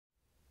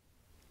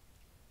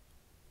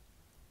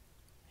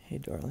Hey,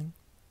 darling,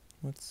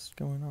 what's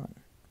going on?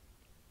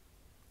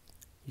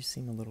 You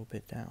seem a little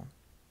bit down.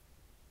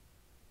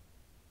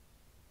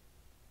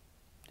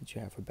 Did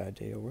you have a bad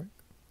day at work?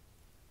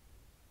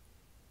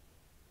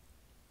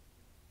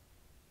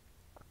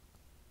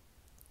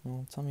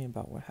 Well, tell me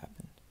about what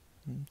happened.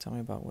 Tell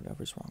me about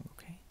whatever's wrong,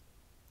 okay?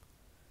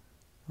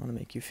 I want to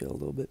make you feel a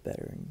little bit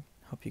better and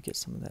help you get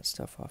some of that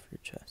stuff off your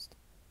chest.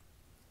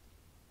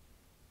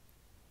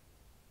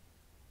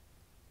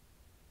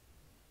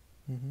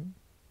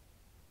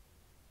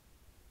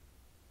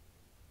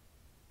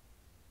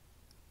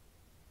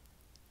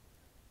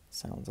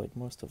 Sounds like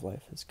most of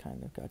life has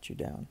kind of got you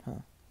down,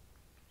 huh?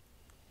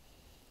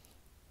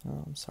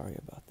 Oh, I'm sorry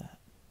about that.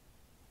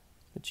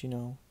 But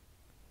the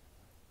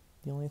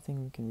only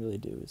thing we can really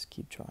do is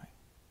keep trying.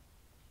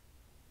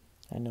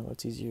 I know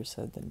it's easier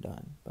said than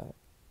done, but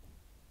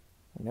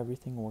when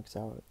everything works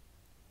out,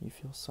 you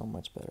feel so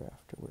much better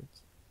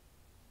afterwards.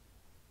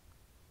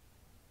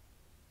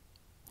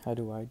 How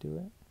do I do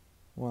it?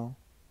 Well,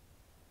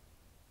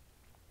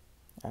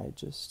 I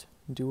just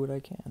do what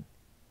I can.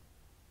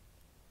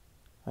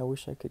 I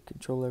wish I could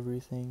control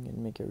everything and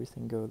make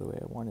everything go the way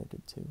I wanted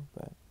it to,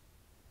 but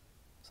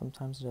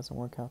sometimes it doesn't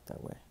work out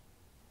that way.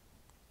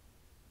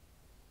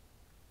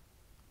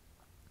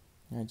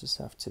 I just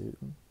have to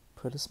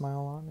put a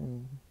smile on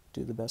and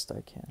do the best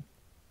I can.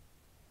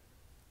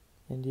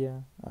 And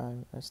yeah,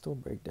 I still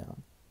break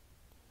down.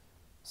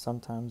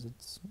 Sometimes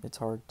it's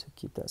hard to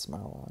keep that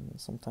smile on, and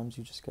sometimes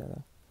you just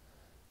gotta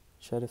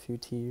shed a few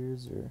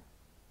tears, or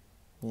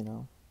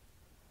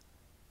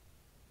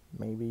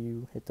maybe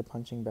you hit the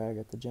punching bag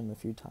at the gym a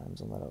few times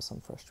and let out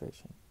some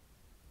frustration.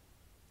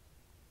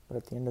 But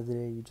at the end of the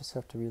day, you just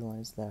have to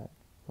realize that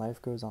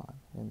life goes on,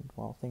 and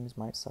while things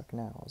might suck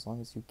now, as long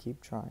as you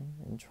keep trying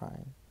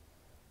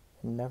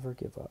and never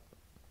give up,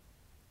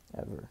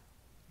 ever.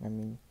 I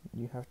mean,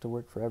 you have to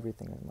work for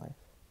everything in life.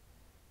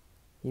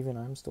 Even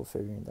I'm still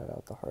figuring that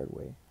out the hard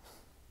way.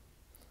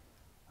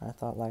 I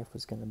thought life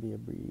was going to be a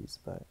breeze,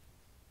 but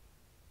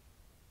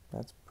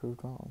that's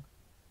proved wrong.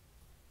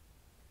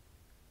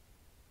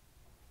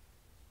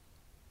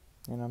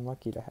 And I'm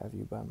lucky to have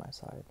you by my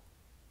side.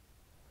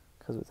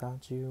 Because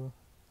without you,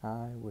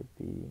 I would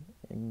be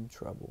in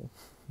trouble.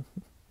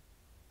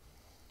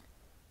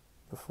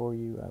 Before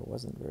you, I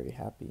wasn't very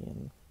happy,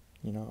 and,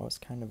 I was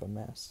kind of a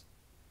mess.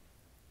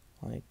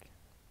 Like,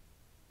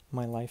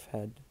 my life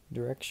had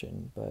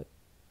direction, but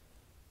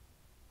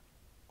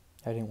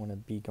I didn't want to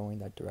be going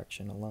that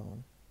direction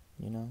alone,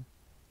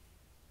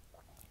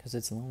 Because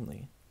it's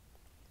lonely.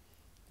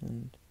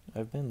 And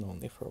I've been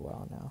lonely for a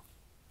while now.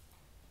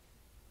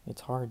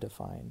 It's hard to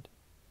find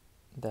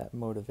that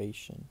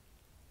motivation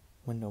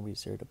when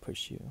nobody's there to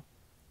push you.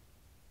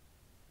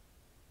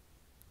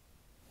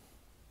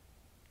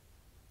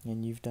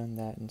 And you've done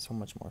that and so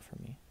much more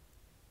for me.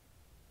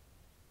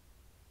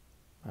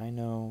 I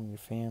know your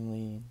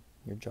family,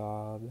 your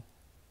job,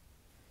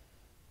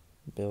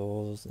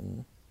 bills,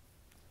 and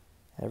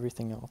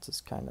everything else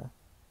is kind of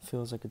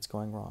feels like it's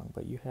going wrong,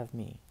 but you have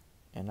me,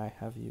 and I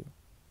have you.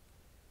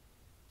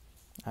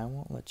 I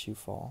won't let you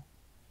fall.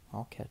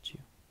 I'll catch you.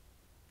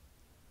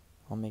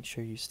 I'll make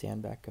sure you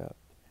stand back up,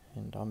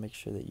 and I'll make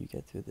sure that you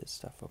get through this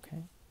stuff,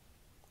 okay?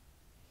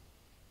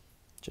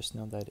 Just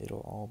know that it'll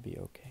all be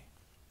okay.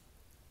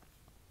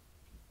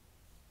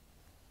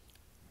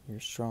 You're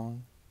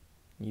strong.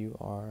 You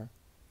are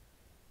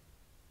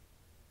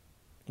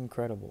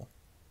incredible.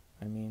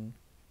 I mean,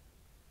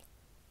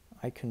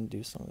 I couldn't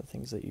do some of the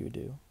things that you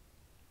do.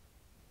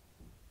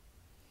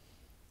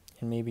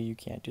 And maybe you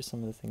can't do some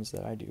of the things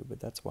that I do, but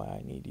that's why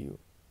I need you.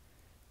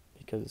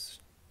 Because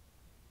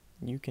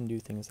you can do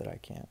things that I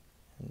can't.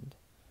 And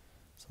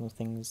some of the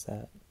things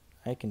that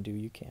I can do,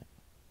 you can't.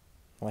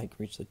 Like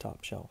reach the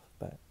top shelf.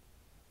 But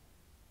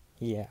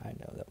yeah, I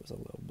know that was a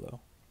low blow.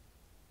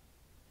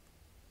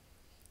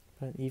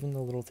 But even the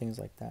little things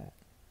like that,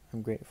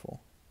 I'm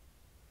grateful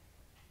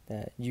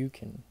that you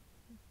can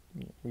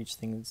reach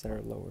things that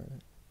are lower,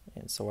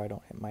 and so I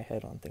don't hit my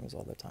head on things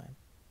all the time.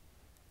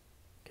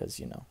 Because,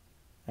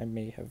 I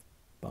may have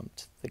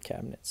bumped the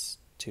cabinets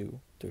 2,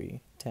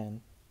 3,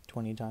 10,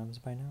 20 times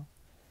by now.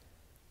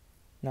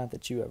 Not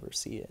that you ever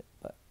see it,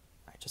 but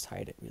I just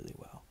hide it really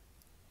well.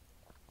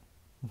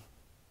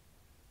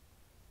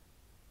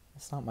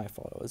 It's not my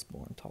fault I was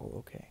born tall,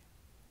 okay?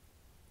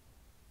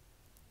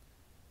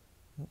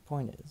 The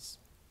point is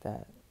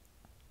that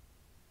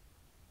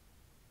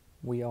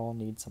we all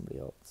need somebody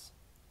else.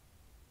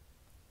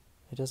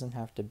 It doesn't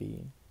have to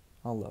be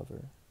a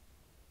lover.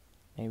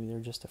 Maybe they're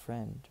just a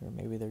friend, or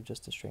maybe they're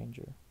just a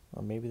stranger,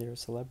 or maybe they're a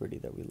celebrity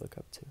that we look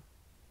up to.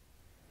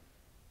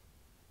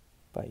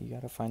 But you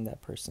gotta find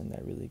that person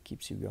that really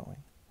keeps you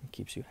going and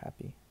keeps you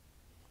happy.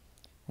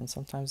 And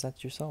sometimes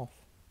that's yourself.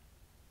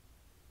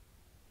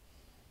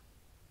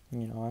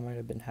 I might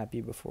have been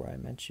happy before I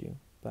met you,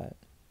 but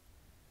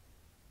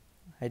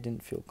I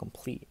didn't feel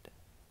complete,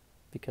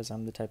 because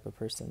I'm the type of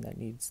person that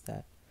needs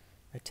that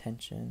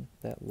attention,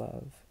 that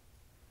love,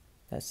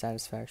 that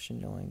satisfaction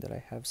knowing that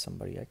I have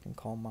somebody I can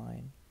call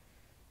mine,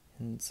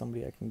 and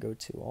somebody I can go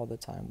to all the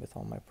time with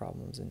all my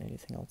problems and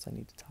anything else I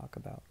need to talk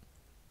about.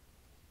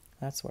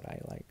 That's what I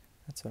like.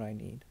 That's what I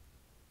need.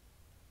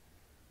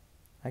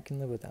 I can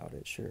live without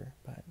it, sure,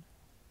 but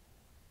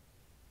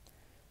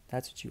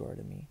that's what you are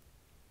to me.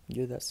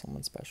 You're that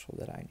someone special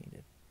that I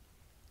needed.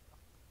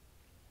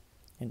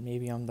 And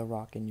maybe I'm the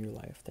rock in your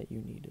life that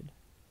you needed.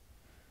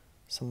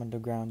 Someone to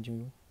ground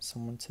you,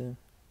 someone to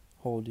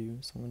hold you,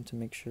 someone to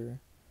make sure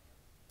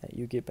that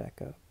you get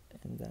back up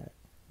and that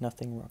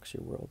nothing rocks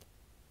your world.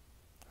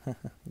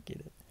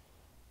 Get it?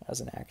 That was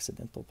an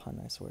accidental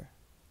pun, I swear.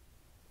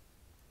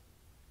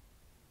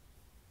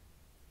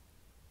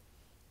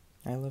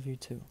 I love you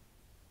too.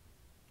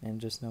 And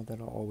just know that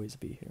I'll always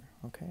be here,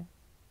 okay?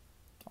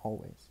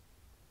 Always.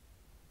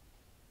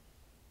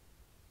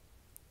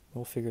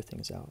 We'll figure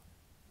things out.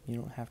 You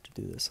don't have to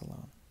do this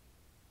alone.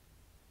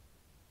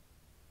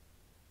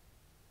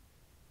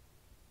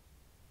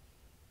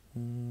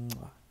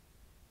 Mwah.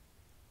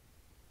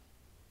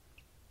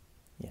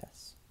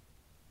 Yes,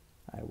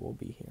 I will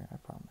be here, I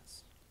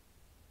promise.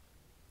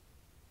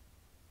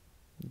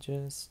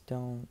 Just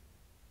don't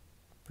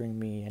bring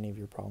me any of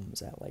your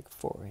problems at like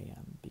 4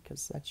 a.m.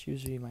 because that's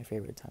usually my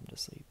favorite time to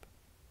sleep.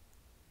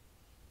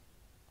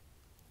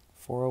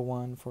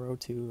 4:01,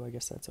 4:02, I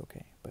guess that's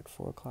okay. But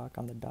 4 o'clock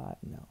on the dot,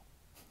 no.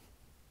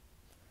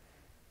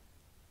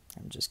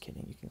 I'm just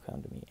kidding. You can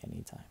come to me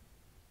anytime.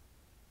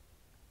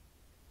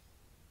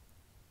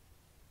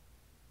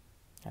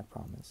 I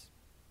promise.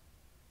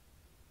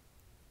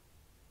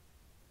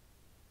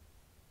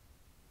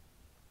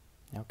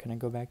 Now can I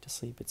go back to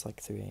sleep? It's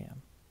like 3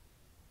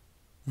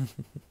 a.m.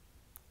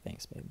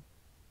 Thanks, babe.